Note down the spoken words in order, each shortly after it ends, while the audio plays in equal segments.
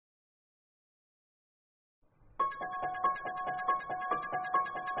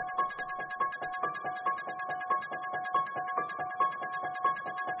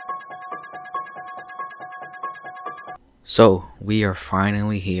So, we are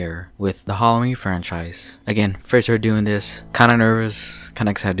finally here with the Halloween franchise. Again, first we're doing this, kinda nervous,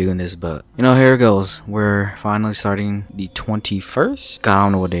 kinda excited doing this, but you know, here it goes. We're finally starting the 21st? God, I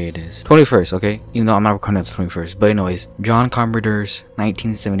don't know what day it is. 21st, okay? Even though I'm not recording at the 21st. But anyways, John Carpenter's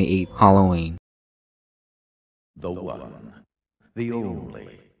 1978 Halloween. The one, the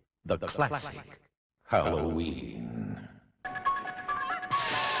only, the classic Halloween.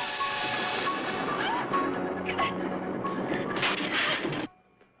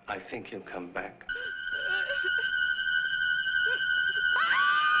 I think he'll come back.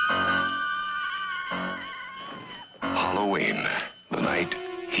 Halloween, the night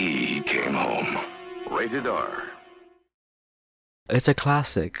he came home. Rated R. It's a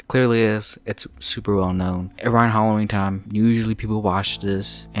classic. Clearly is. It's super well known. Around Halloween time, usually people watch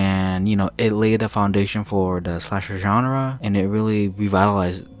this, and you know, it laid the foundation for the slasher genre, and it really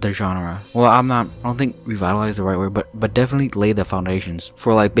revitalized the genre. Well, I don't think revitalized the right word, but definitely laid the foundations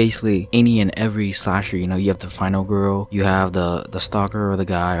for like basically any and every slasher. You know, you have the final girl, you have the stalker or the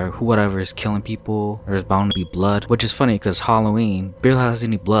guy or whatever is killing people. There's bound to be blood, which is funny because Halloween barely has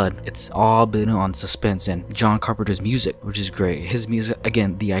any blood. It's all been on suspense and John Carpenter's music, which is great. His music,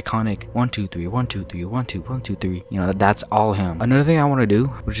 again, the iconic 1 2 3 1 2 3 1 2 1 2 3, you know, that's all him. Another thing I want to do,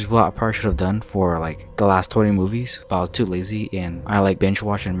 which is what I probably should have done for like the last 20 movies, but I was too lazy, and I like binge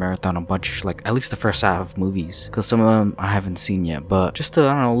watch and marathon a bunch, like at least the first half of movies, because some of them I haven't seen yet. But just to,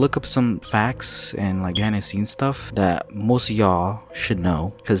 I don't know, look up some facts and like behind the scenes stuff that most of y'all should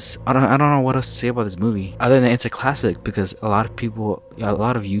know, because I don't know what else to say about this movie other than it's a classic, because a lot of people, a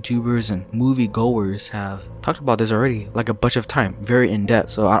lot of YouTubers and movie goers have talked about this already like a bunch of time, very in depth.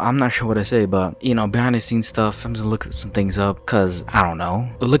 So I'm not sure what to say, but you know, behind the scenes stuff, I'm just looking some things up because I don't know,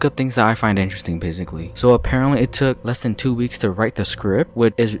 look up things that I find interesting basically. So apparently it took less than 2 weeks to write the script,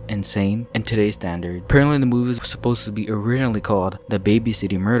 which is insane in today's standard. Apparently the movie was supposed to be originally called The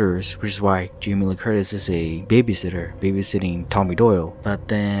Babysitting Murders, which is why Jamie Lee Curtis is a babysitter babysitting Tommy Doyle. But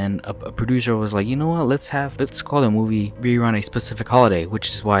then a producer was like, you know what, let's call the movie be around a specific holiday, which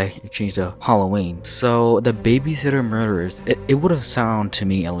is why it changed to Halloween. So The Babysitter Murderers, it would have sounded to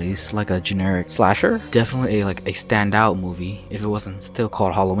me at least like a generic slasher, definitely like a standout movie if it wasn't still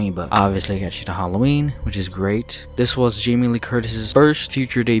called Halloween, but obviously it got you to Halloween, which is great. This was Jamie Lee Curtis's first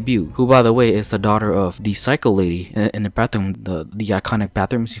feature debut, who by the way is the daughter of the Psycho lady in the bathroom, the iconic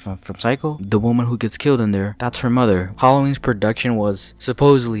bathroom scene from Psycho. The woman who gets killed in there, that's her mother. Halloween's production was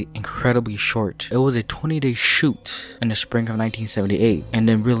supposedly incredibly short. It was a 20-day shoot in the spring of 1978 and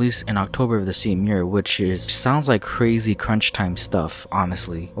then released in October of the same year, which sounds like crazy crunch time stuff,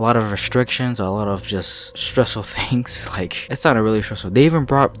 honestly. A lot of restrictions, a lot of just stressful things. Like, it sounded really stressful. They even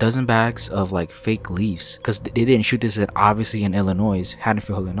brought dozen bags of like fake leaves because they didn't shoot this obviously in Illinois,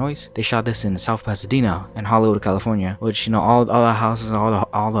 Haddonfield, Illinois. They shot this in South Pasadena and Hollywood, California, which, you know, all the houses, all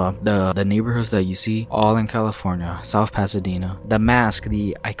the neighborhoods that you see, all in California, South Pasadena. The mask,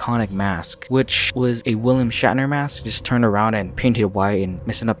 the iconic mask, which was a William Shatner mask, just turned around and painted white and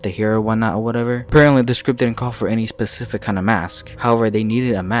messing up the hair or whatnot or whatever. Apparently the script didn't call for any specific kind of mask. However, they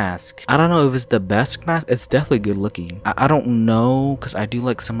needed a mask. I don't know if it's the best mask. It's definitely good looking. I don't know, because I do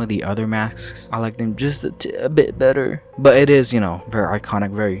like some of the other masks. I like them just a bit better. But it is, you know, very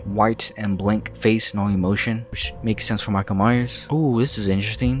iconic, very white and blank face, no emotion, which makes sense for Michael Myers. Oh, this is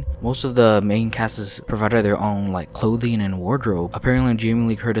interesting. Most of the main casts provided their own like clothing and wardrobe. Apparently Jamie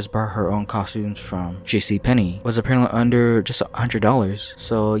Lee Curtis brought her own costumes from JCPenney. Was apparently under just $100.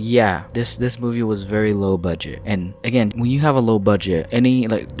 So yeah, this movie was very low budget. And again, when you have a low budget, any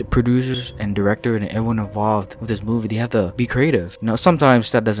like the producers and director and everyone involved with this movie, they have to be creative. You know,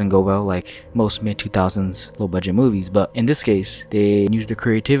 sometimes that doesn't go well, like most mid 2000s low budget movies, but in this case they used their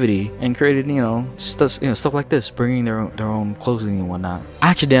creativity and created, you know, stuff like this, bringing their own clothing and whatnot. I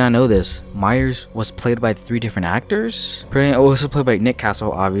actually did not know this. Myers was played by 3 different actors. It was played by Nick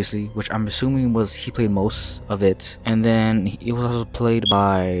Castle, obviously, which I'm assuming he played most of it, and then he was also played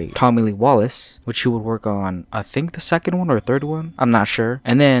by Tommy Lee Wallace, which he would work on, I think, the second one or third one, I'm not sure.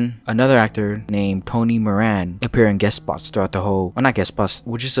 And then another actor named Tony Moran appear in guest spots throughout the whole, or not guest spots,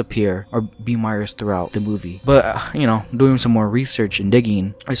 would just appear or be Myers throughout the movie. But you know, doing some more research and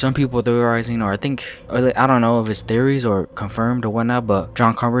digging, some people theorizing, or I don't know if it's theories or confirmed or whatnot, but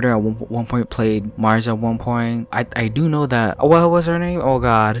John Carpenter at one point played Myers at one point. I do know that. What was her name? Oh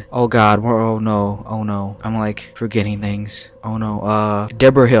god, oh no, I'm like forgetting things. Oh no,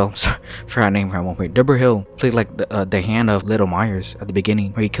 Deborah Hill, forgot her name at one point. Deborah Hill played like the hand and of Little Myers at the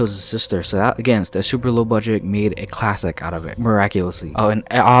beginning, where he kills his sister. So that, again, the super low budget made a classic out of it, miraculously. Oh, and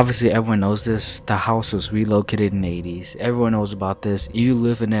obviously everyone knows this. The house was relocated in the 80s. Everyone knows about this. If you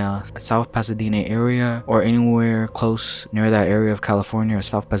live in a South Pasadena area or anywhere close near that area of California or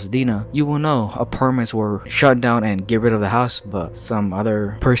South Pasadena, you will know apartments were shut down and get rid of the house, but some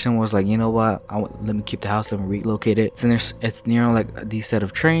other person was like, you know what, let me keep the house, let me relocate it. It's near like these set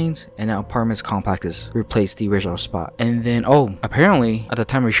of trains, and the apartments complexes replaced the original spot. And then, oh, apparently at the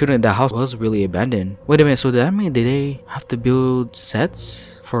time we shooting, the house was really abandoned. Wait a minute, so did that mean did they have to build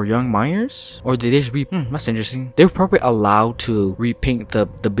sets for young Myers, or did they just that's interesting. They were probably allowed to repaint the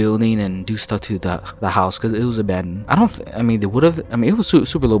building and do stuff to the house because it was abandoned. I mean they would have, I mean it was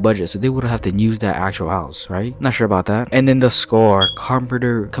super low budget, so they would have to use that actual house, right? Not sure about that. And then the score,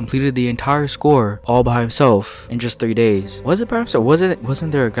 Carpenter completed the entire score all by himself in just 3 days. Was it by himself?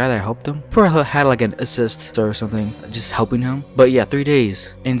 Wasn't there a guy that helped him? Probably had like an assist or something just helping him. But yeah, 3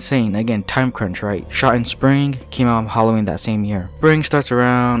 days, insane. Again, time crunch, right? Shot in spring, came out Halloween that same year. Spring starts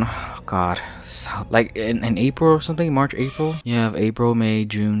around, oh god, like in April or something, March, April. You have April, May,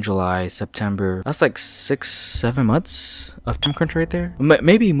 June, July, September. That's like 6-7 months of time crunch right there.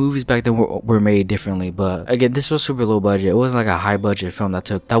 Maybe movies back then were made differently, but again, this was super low budget. It wasn't like a high budget film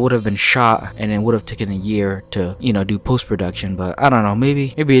that would have been shot and it would have taken a year to, you know, do post-production. But I don't know,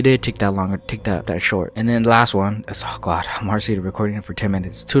 maybe it did take that long, or take that short. And then the last one is, oh god, I'm already recording it for 10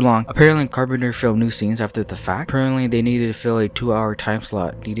 minutes, too long. Apparently Carpenter filmed new scenes after the fact. Apparently they needed to fill a 2-hour time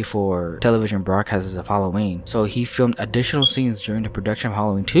slot needed for television broadcasts of Halloween, so he filmed additional scenes during the production of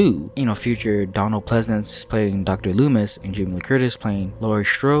Halloween 2. You know, featured Donald Pleasance playing Dr. Loomis and Jamie Lee Curtis playing Laurie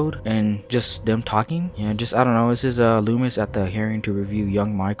Strode, and just them talking. Yeah, just I don't know. This is Loomis at the hearing to review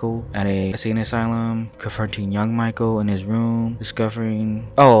young Michael at a insane asylum, confronting young Michael in his room,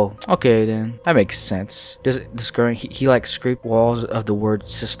 discovering. Oh, okay, then that makes sense. Just discovering he like scraped walls of the word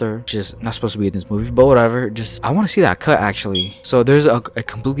sister, which is not supposed to be in this movie, but whatever. Just I want to see that cut actually. So there's a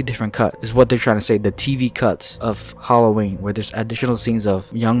completely different cut, is what they're trying to say. The TV cuts of Halloween, where there's additional scenes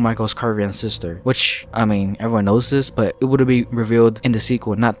of young Michael's Carvin sister, which I mean everyone knows this, but it would be revealed in the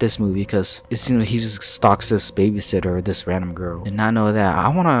sequel, not this movie, because it seems like he just stalks this babysitter or this random girl. Did not know that. I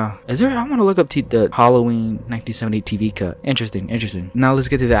wanna look up the Halloween 1970 TV cut. Interesting. Now let's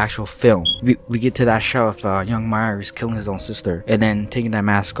get to the actual film. We get to that shot of young Myers killing his own sister and then taking that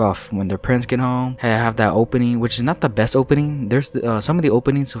mask off when their parents get home. Have that opening, which is not the best opening. There's some of the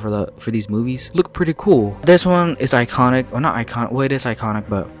openings for these movies look pretty cool. This one is iconic, or not iconic, well it is iconic,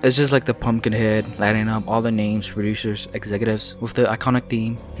 but it's just like the pumpkin head lighting up, all the names, producers, executives with the iconic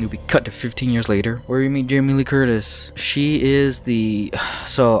theme. And we cut to 15 years later where we meet Jamie Lee Curtis. She is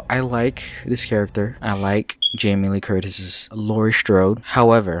so I like this character. I like Jamie Lee Curtis's Laurie Strode.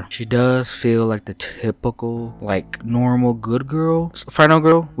 However, she does feel like the typical, like, normal good girl, final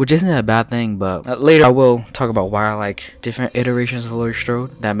girl, which isn't a bad thing, but later I will talk about why I like different iterations of Laurie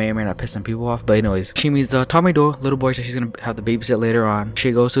Strode that may or may not piss some people off. But anyways, she meets Tommy Doyle, little boy that she's gonna have to babysit later on.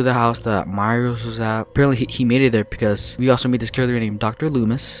 She goes to the house that Myers was at. Apparently he made it there because we also meet this character named Dr.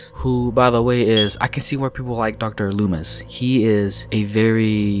 Loomis, who, by the way, is, I can see why people like Dr. Loomis. He is a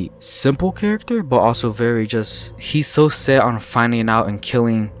very simple character, but also very he's so set on finding out and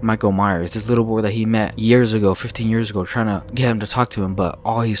killing Michael Myers, this little boy that he met years ago, 15 years ago, trying to get him to talk to him, but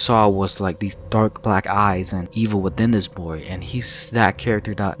all he saw was like these dark black eyes and evil within this boy, and he's that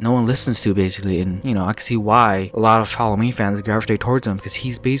character that no one listens to basically. And you know, I can see why a lot of Halloween fans gravitate towards him, because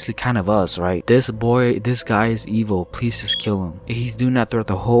he's basically kind of us, right? This guy is evil, please just kill him. He's doing that throughout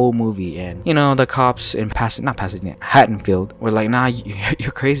the whole movie, and you know, the cops in Haddonfield were like, nah,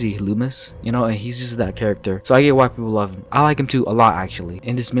 you're crazy, Loomis, you know, and he's just that character. So I get why people love him. I like him too a lot actually,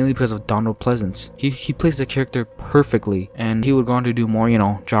 and it's mainly because of Donald Pleasance. He plays the character perfectly, and he would go on to do more, you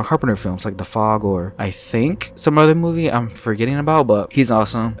know, John Carpenter films like The Fog, or I think some other movie I'm forgetting about, but he's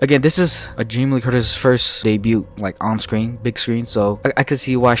awesome. Again, this is a Jamie Lee Curtis' first debut, like on screen, big screen, so I could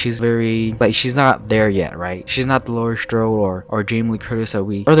see why she's very, like, she's not there yet, right? She's not the Laurie Strode or Jamie Lee Curtis that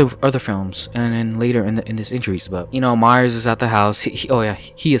we other films and then later in this injuries. But you know, Myers is at the house.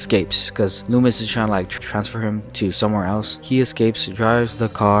 He escapes because Loomis is trying to like transfer him to somewhere else. He escapes, drives the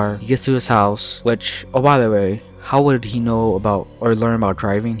car, he gets to his house, which, oh by the way, how would he know about or learn about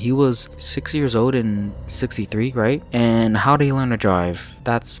driving? He was 6 years old in 63, right? And how did he learn to drive?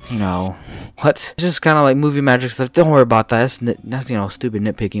 That's, you know, what? It's just kind of like movie magic stuff. Don't worry about that. That's you know, stupid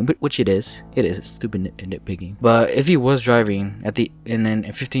nitpicking, which it is. It is stupid nitpicking. But if he was driving and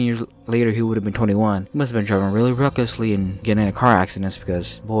then 15 years later he would have been 21, he must have been driving really recklessly and getting in car accidents,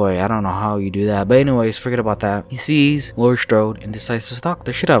 because boy, I don't know how you do that. But anyways, forget about that. He sees Laurie Strode and decides to stalk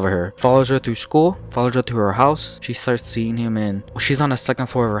the shit out of her. Follows her through school, follows her to her house, house. She starts seeing him, and she's on the second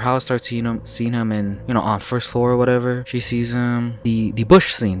floor of her house, starts seeing him in, you know, on first floor or whatever. She sees him, the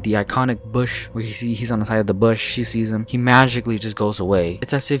bush scene, the iconic bush where he's on the side of the bush. She sees him, he magically just goes away.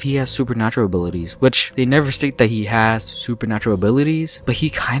 It's as if he has supernatural abilities, which they never state that he has supernatural abilities, but he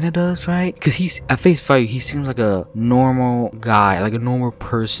kind of does, right? Because he's at face value, he seems like a normal guy, like a normal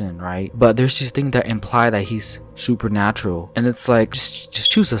person, right? But there's these things that imply that he's supernatural, and it's like, just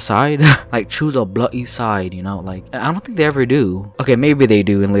choose a side. Like, choose a bloody side, you know? Like, I don't think they ever do. Okay, maybe they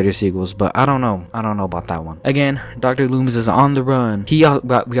do in later sequels, but I don't know about that one. Again, Dr. Loomis is on the run.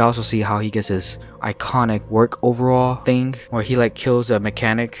 We also see how he gets his iconic work overall thing, where he like kills a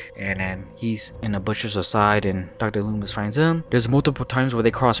mechanic, and then he's in a butcher's aside, and Dr. Loomis finds him. There's multiple times where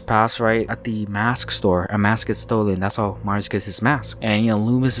they cross paths, right? At the mask store, a mask gets stolen. That's how Myers gets his mask, and you know,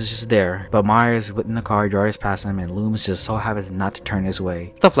 Loomis is just there, but Myers in the car drives past him, and Loomis just so happens not to turn his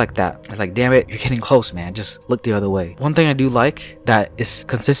way. Stuff like that. It's like, damn it, you're getting close, man, just look the other way. One thing I do like that is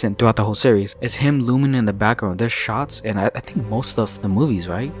consistent throughout the whole series is him looming in the background. There's shots, and I think most of the movies,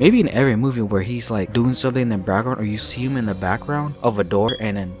 right? Maybe in every movie where he's like doing something in the background, or you see him in the background of a door,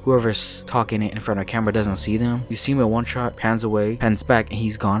 and then whoever's talking in front of the camera doesn't see them. You see him in one shot, pans away, pans back, and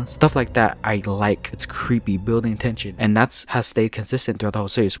he's gone. Stuff like that I like. It's creepy, building tension, and has stayed consistent throughout the whole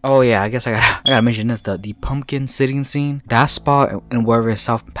series. Oh yeah, I guess I gotta mention this, the pumpkin sitting scene. That spot and wherever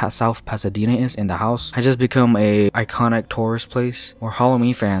South Pasadena is in the house has just become a iconic tourist place where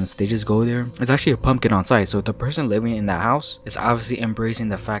Halloween fans, they just go there. It's actually a pumpkin on site, so the person living in that house is obviously embracing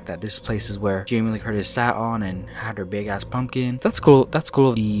the fact that this place is where Jamie Lee Curtis sat on and had her big ass pumpkin. That's cool. That's cool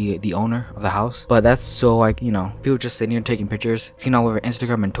of the owner of the house, but that's so, like, you know, people just sitting here taking pictures, seen all over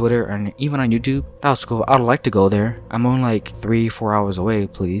Instagram and Twitter and even on YouTube. That was cool. I'd like to go there. I'm only like 3-4 hours away.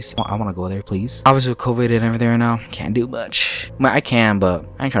 Please, I want to go there, please. Obviously with COVID and everything right now, can't do much. I can, but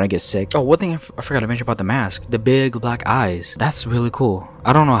I ain't trying to get sick. Oh, one thing I forgot to mention about the mask, the big black eyes. That's really cool.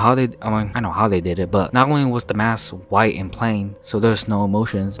 I don't know how they, I know how they did it, but not only was the mask white and plain, so there's no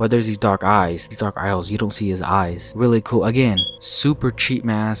emotions, but there's these dark eyes, these dark eyeballs. You don't see his eyes. Really cool. Again, super cheap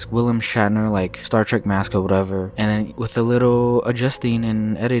mask, William Shatner, like Star Trek mask or whatever, and then with a little adjusting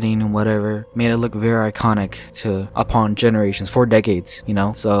and editing and whatever, made it look very iconic upon generations, for decades, you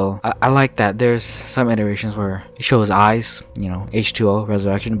know? So I like that. There's some iterations where it shows eyes, you know, H2O,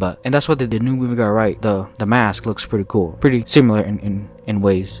 Resurrection, and that's what the new movie got right. The mask looks pretty cool, pretty similar in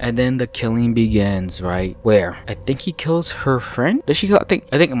ways. And then the killing begins, right? Where I think he kills her friend. Does she? I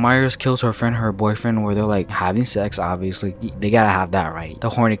think Myers kills her friend, her boyfriend, where they're like having sex. Obviously, they gotta have that, right? The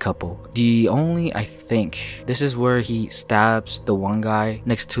horny couple. I think this is where he stabs the one guy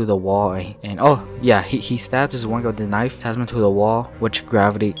next to the wall, and oh yeah, he stabs this one guy with the knife, stabs him to the wall, which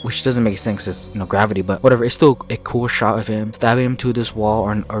doesn't make sense, it's, you know, gravity, but whatever. It's still a cool shot of him stabbing him to this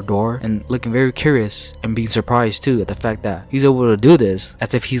wall or door, and looking very curious and being surprised too at the fact that he's able to do this,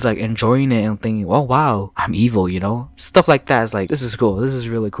 as if he's like enjoying it and thinking, oh wow, I'm evil, you know? Stuff like that. It's like, this is cool. This is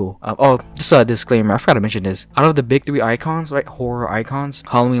really cool. Oh, just a disclaimer, I forgot to mention this. Out of the big three icons, right, horror icons,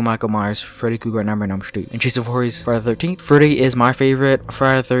 Halloween, Michael Myers, Freddy Krueger, Nightmare on Elm Street, and Jason Voorhees, Friday the 13th. Freddy is my favorite.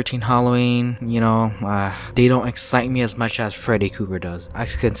 Friday the 13th, Halloween, you know, they don't excite me as much as Freddy Krueger does. I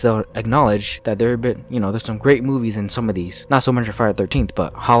can still acknowledge that there are a bit, you know, there's some great movies in some of these. Not so much for Friday the 13th,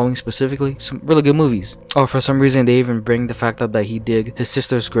 but Halloween specifically, some really good movies. Oh, for some reason they even bring the fact up that he dig his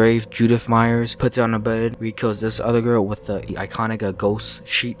sister's grave. Judith Myers puts it on the bed, he kills this other girl with the iconic ghost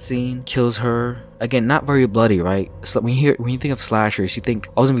sheet scene, kills her. Again, not very bloody, right? So when you think of slashers, you think,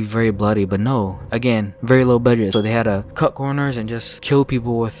 oh, it's gonna be very bloody, but no. Again, very low budget, so they had to cut corners and just kill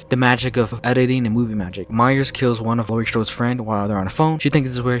people with the magic of editing and movie magic. Myers kills one of Laurie Strode's friend while they're on the phone. She thinks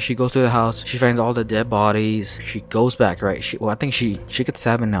this is where she goes through the house. She finds all the dead bodies. She goes back, right? I think she gets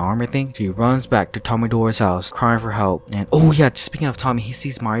stabbed in the arm, I think. She runs back to Tommy Doyle's house, crying for help. And oh yeah, speaking of Tommy, he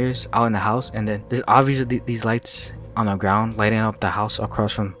sees Myers out in the house, and then there's obviously these lights on the ground lighting up the house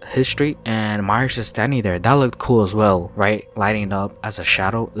across from his street, and Myers just standing there. That looked cool as well, right? Lighting up as a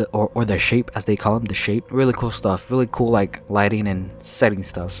shadow, or the shape, as they call him, the shape. Really cool stuff. Really cool, like, lighting and setting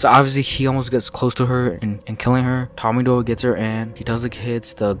stuff. So obviously he almost gets close to her and killing her. Tommy Doyle gets her, and he tells the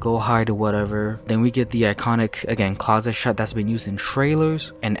kids to go hide or whatever. Then we get the iconic, again, closet shot that's been used in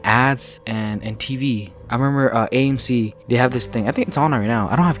trailers and ads and TV. I remember AMC, they have this thing. I think it's on right now.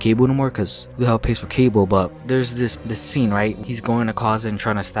 I don't have cable anymore because we have pays for cable, but there's this scene, right? He's going in a closet and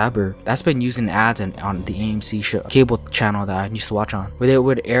trying to stab her. That's been used in ads and on the AMC cable channel that I used to watch on, where they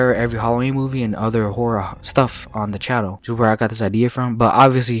would air every Halloween movie and other horror stuff on the channel, which is where I got this idea from. But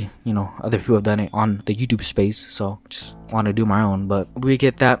obviously, you know, other people have done it on the YouTube space, so just want to do my own. But we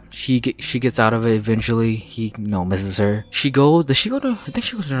get that she gets out of it eventually. He, you know, misses her. Does she go to, I think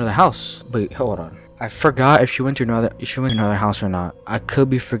she goes to another house. Wait, hold on. I forgot if she went to another house or not. I could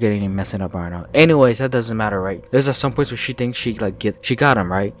be forgetting and messing up right now. Anyways, that doesn't matter, right? There's some points where she thinks she got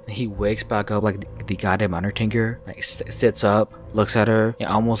him, right? He wakes back up like the goddamn Undertaker, like sits up, looks at her, and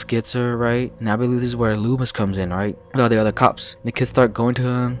almost gets her, right? And I believe this is where Loomis comes in, right? The other cops. The kids start going to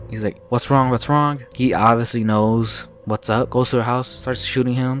him. He's like, "What's wrong? What's wrong?" He obviously knows what's up, goes to her house, starts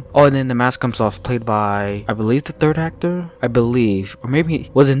shooting him. Oh, and then the mask comes off, played by, I believe, the third actor? I believe. Or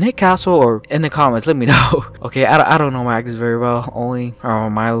maybe, was it Nick Castle? Or in the comments, let me know. Okay, I don't know my actors very well, only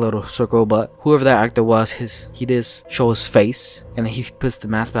my little circle, but whoever that actor was, he did show his face, and then he puts the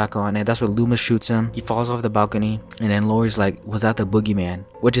mask back on, and that's where Loomis shoots him. He falls off the balcony, and then Laurie's like, "Was that the boogeyman?"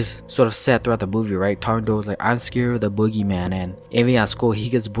 Which is sort of said throughout the movie, right? Tarndo's like, "I'm scared of the boogeyman," and even at school, he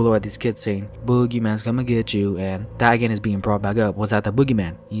gets bullied by these kids saying, "Boogeyman's gonna get you," and that again is being brought back up. Was that the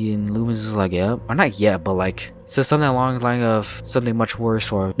boogeyman? And Loomis is like, "Yep," or not yet, but like says something along the line of something much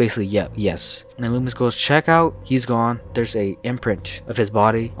worse, or basically, "Yep, yes." And then Loomis goes, "Check out." He's gone. There's a imprint of his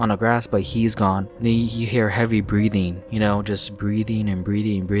body on the grass, but he's gone. Then you hear heavy breathing, just breathing and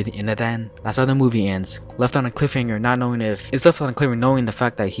breathing and breathing, and then that's how the movie ends. Left on a cliffhanger, not knowing if it's left on a cliffhanger, knowing the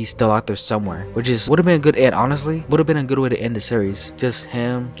fact that he's still out there somewhere, which would have been a good end. Honestly, would have been a good way to end the series. Just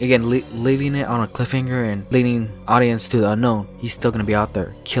him again, leaving it on a cliffhanger and leading audience to the unknown. He's still gonna be out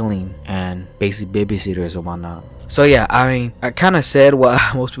there killing and basically babysitters and whatnot. So yeah, I mean, I kind of said what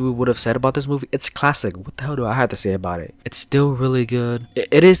most people would have said about this movie. It's classic. What the hell do I have to say about it? It's still really good.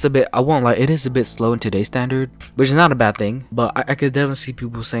 It is a bit, I won't lie, it is a bit slow in today's standard, which is not a bad thing. But I could definitely see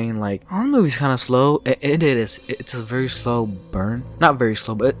people saying like, "Oh, the movie's kind of slow." It is. It's a very slow burn. Not very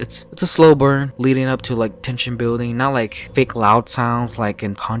slow, but it's a slow burn leading up to like tension building. Not like fake loud sounds like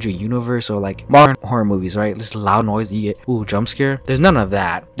in Conjure Universe or like modern horror movies, right? This loud noise you get, ooh, jump scare. There's none of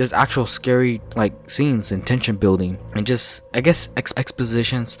that. There's actual scary like scenes and tension building. And just, I guess,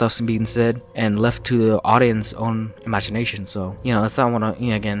 exposition stuff's being said and left to the audience own imagination. So it's not one of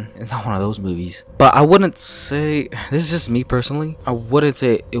it's not one of those movies. But I wouldn't say, this is just me personally, I wouldn't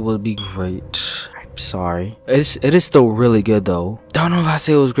say it would be great. I'm sorry. It is still really good though. Don't know if I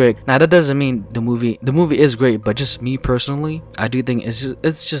say it was great. Now that doesn't mean the movie is great, but just me personally, I do think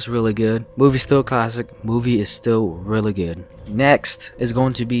it's just really good. Movie's still classic. Movie is still really good. Next is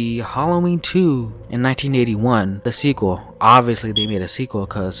going to be Halloween 2 in 1981, the sequel. Obviously they made a sequel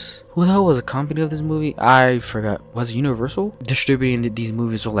because who the hell was the company of this movie? I forgot. Was it Universal? Distributing these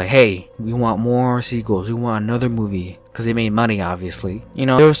movies were like, "Hey, we want more sequels. We want another movie." Because they made money, obviously.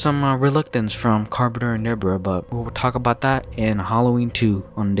 There was some reluctance from Carpenter and Deborah, but we'll talk about that in Halloween 2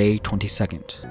 on day 22nd.